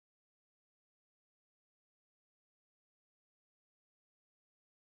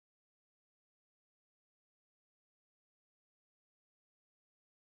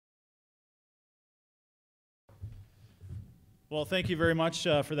Well, thank you very much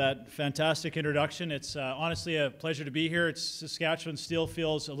for that fantastic introduction. It's honestly a pleasure to be here. Saskatchewan still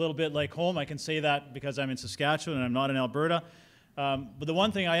feels a little bit like home. I can say that because I'm in Saskatchewan and I'm not in Alberta. But the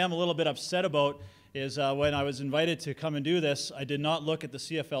one thing I am a little bit upset about is when I was invited to come and do this, I did not look at the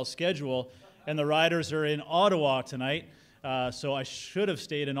CFL schedule, and the Riders are in Ottawa tonight. So I should have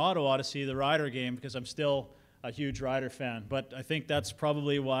stayed in Ottawa to see the Rider game because I'm still a huge Rider fan. But I think that's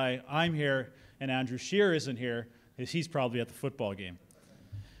probably why I'm here and Andrew Scheer isn't here, because he's probably at the football game.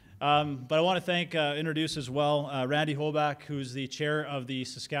 But I want to introduce as well Randy Hoback, who's the chair of the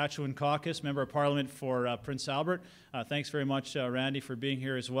Saskatchewan Caucus, Member of Parliament for Prince Albert. Thanks very much, Randy, for being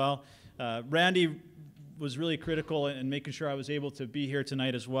here as well. Randy was really critical in making sure I was able to be here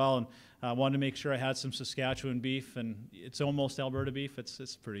tonight as well, and wanted to make sure I had some Saskatchewan beef, and it's almost Alberta beef.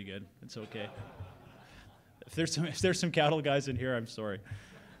 It's pretty good. It's okay. If there's some cattle guys in here, I'm sorry.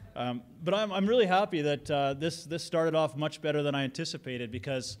 But I'm really happy that this started off much better than I anticipated,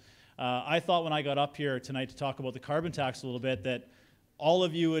 because I thought when I got up here tonight to talk about the carbon tax a little bit that all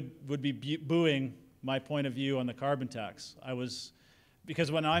of you would be booing my point of view on the carbon tax. Because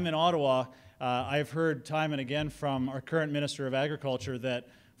when I'm in Ottawa, I've heard time and again from our current Minister of Agriculture that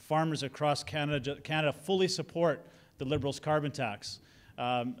farmers across Canada fully support the Liberals' carbon tax.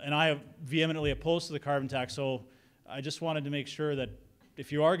 And I am vehemently opposed to the carbon tax, so I just wanted to make sure that if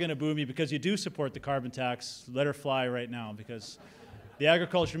you are going to boo me because you do support the carbon tax, let her fly right now, because the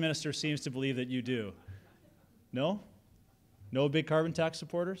Agriculture Minister seems to believe that you do. No? No big carbon tax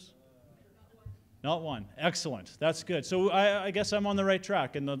supporters? Not one. Excellent. That's good. So I guess I'm on the right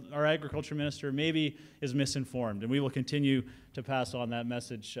track, and our Agriculture Minister maybe is misinformed, and we will continue to pass on that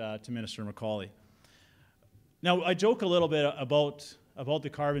message to Minister McCauley. Now, I joke a little bit about the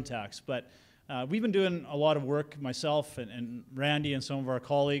carbon tax, but we've been doing a lot of work, myself and Randy and some of our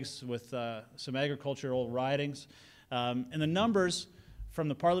colleagues, with some agricultural ridings. And the numbers from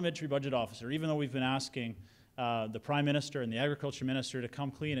the Parliamentary Budget Officer, even though we've been asking the Prime Minister and the Agriculture Minister to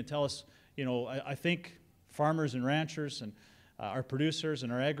come clean and tell us, I think farmers and ranchers and our producers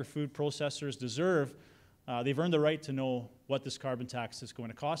and our agri-food processors they've earned the right to know what this carbon tax is going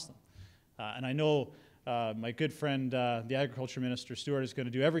to cost them. And I know my good friend, the Agriculture Minister, Stewart, is going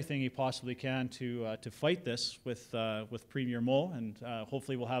to do everything he possibly can to fight this with Premier Moe, and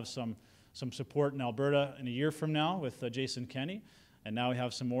hopefully we'll have some support in Alberta in a year from now with Jason Kenney, and now we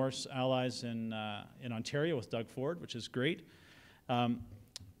have some more allies in Ontario with Doug Ford, which is great.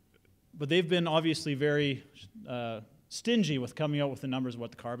 But they've been obviously very stingy with coming out with the numbers of what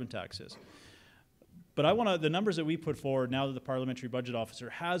the carbon tax is. But the numbers that we put forward now that the Parliamentary Budget Officer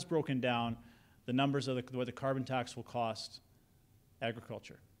has broken down the numbers of what the carbon tax will cost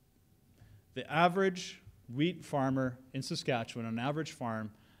agriculture. The average wheat farmer in Saskatchewan, an average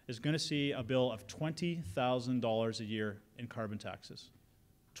farm, is going to see a bill of $20,000 a year in carbon taxes.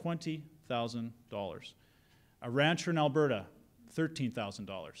 $20,000. A rancher in Alberta,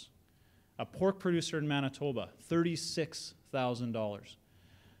 $13,000. A pork producer in Manitoba, $36,000.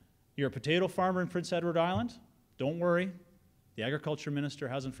 You're a potato farmer in Prince Edward Island? Don't worry. The Agriculture Minister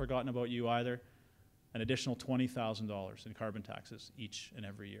hasn't forgotten about you either. An additional $20,000 in carbon taxes each and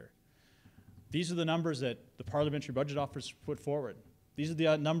every year. These are the numbers that the Parliamentary Budget Office put forward. These are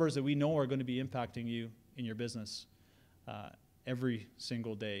the numbers that we know are going to be impacting you in your business every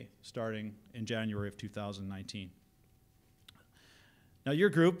single day, starting in January of 2019. Now, your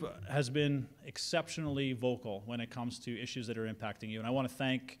group has been exceptionally vocal when it comes to issues that are impacting you, and I want to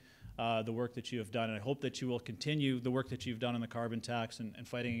thank the work that you have done, and I hope that you will continue the work that you've done on the carbon tax and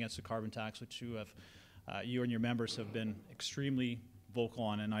fighting against the carbon tax, which you and your members have been extremely vocal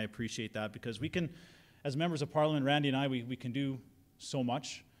on, and I appreciate that, because we can, as members of Parliament, Randy and I, we can do so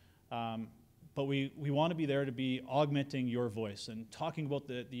much, but we want to be there to be augmenting your voice and talking about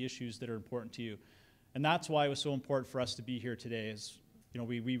the issues that are important to you. And that's why it was so important for us to be here today.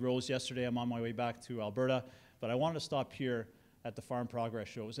 We rose yesterday. I'm on my way back to Alberta, but I wanted to stop here at the Farm Progress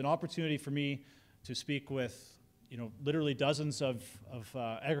Show. It was an opportunity for me to speak with, literally dozens of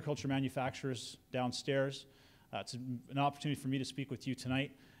agriculture manufacturers downstairs. It's an opportunity for me to speak with you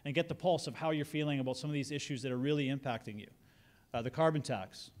tonight and get the pulse of how you're feeling about some of these issues that are really impacting you. The carbon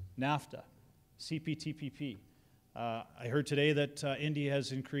tax, NAFTA, CPTPP. I heard today that India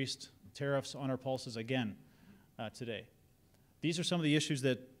has increased tariffs on our pulses again today. These are some of the issues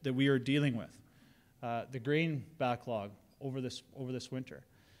that we are dealing with. The grain backlog over this winter.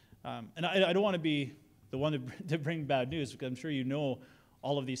 And I don't want to be the one to bring bad news, because I'm sure you know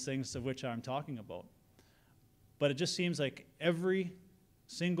all of these things of which I'm talking about. But it just seems like every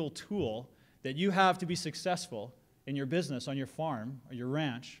single tool that you have to be successful in your business, on your farm, or your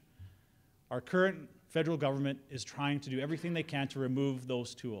ranch, our current federal government is trying to do everything they can to remove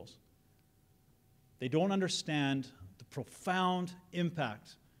those tools. They don't understand the profound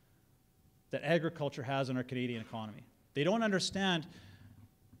impact that agriculture has on our Canadian economy. They don't understand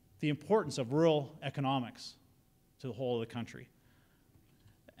the importance of rural economics to the whole of the country.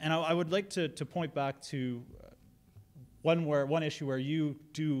 And I would like to point back to one issue where you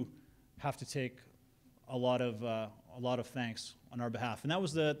do have to take a lot of thanks on our behalf, and that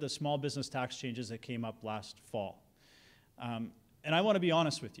was the small business tax changes that came up last fall. And I want to be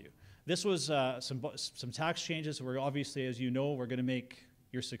honest with you. This was some tax changes where obviously, as you know, we're going to make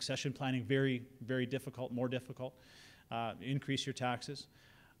your succession planning very, very difficult, more difficult, increase your taxes.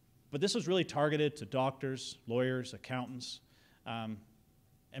 But this was really targeted to doctors, lawyers, accountants,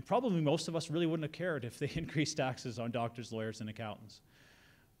 and probably most of us really wouldn't have cared if they increased taxes on doctors, lawyers, and accountants.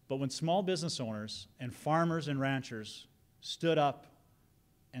 But when small business owners and farmers and ranchers stood up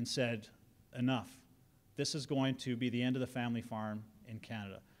and said, enough, this is going to be the end of the family farm in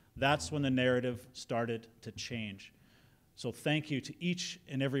Canada, that's when the narrative started to change. So thank you to each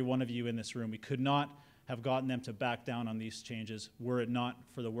and every one of you in this room. We could not have gotten them to back down on these changes were it not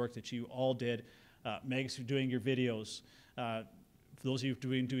for the work that you all did. Meg's doing your videos. For those of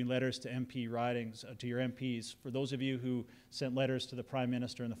you doing letters to MP ridings, to your MPs, for those of you who sent letters to the Prime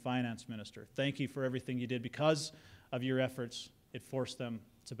Minister and the Finance Minister, thank you for everything you did. Because of your efforts, it forced them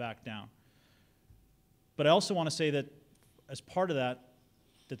to back down. But I also want to say that as part of that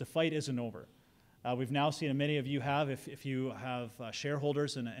the fight isn't over. We've now seen, and many of you have, if you have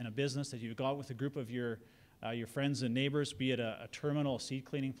shareholders in a business that you've got with a group of your friends and neighbors, be it a terminal, a seed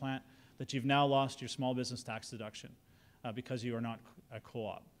cleaning plant, that you've now lost your small business tax deduction because you are not a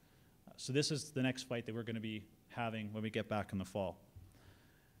co-op. So this is the next fight that we're going to be having when we get back in the fall.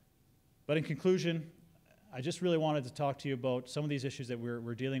 But in conclusion, I just really wanted to talk to you about some of these issues that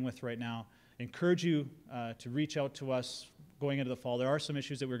we're dealing with right now. Encourage you to reach out to us going into the fall. There are some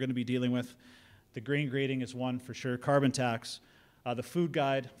issues that we're going to be dealing with. The grain grading is one for sure, carbon tax, the food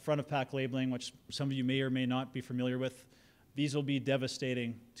guide, front of pack labeling, which some of you may or may not be familiar with. These will be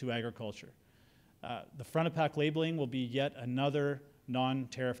devastating to agriculture. The front of pack labeling will be yet another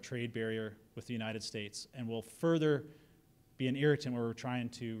non-tariff trade barrier with the United States and will further be an irritant where we're trying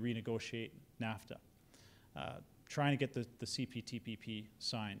to renegotiate NAFTA, trying to get the CPTPP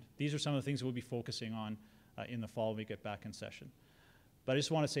signed. These are some of the things that we'll be focusing on in the fall when we get back in session. But I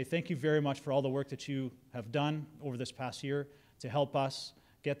just want to say thank you very much for all the work that you have done over this past year to help us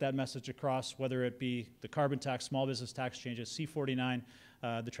get that message across, whether it be the carbon tax, small business tax changes, C-49,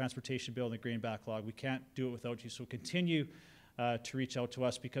 the transportation bill, and the grain backlog. We can't do it without you, so continue to reach out to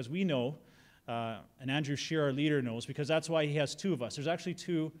us because we know, and Andrew Scheer, our leader, knows, because that's why he has two of us. There's actually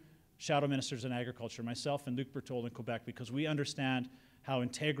two shadow ministers in agriculture, myself and Luc Berthold in Quebec, because we understand how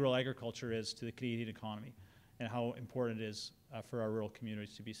integral agriculture is to the Canadian economy and how important it is for our rural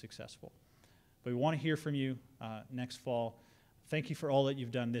communities to be successful. But we want to hear from you next fall. Thank you for all that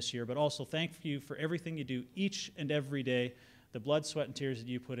you've done this year, but also thank you for everything you do each and every day, the blood, sweat, and tears that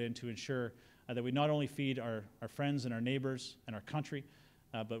you put in to ensure that we not only feed our friends and our neighbors and our country,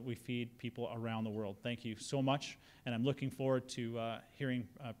 but we feed people around the world. Thank you so much, and I'm looking forward to hearing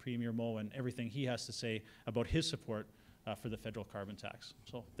Premier Moe and everything he has to say about his support for the federal carbon tax.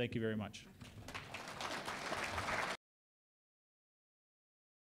 So thank you very much.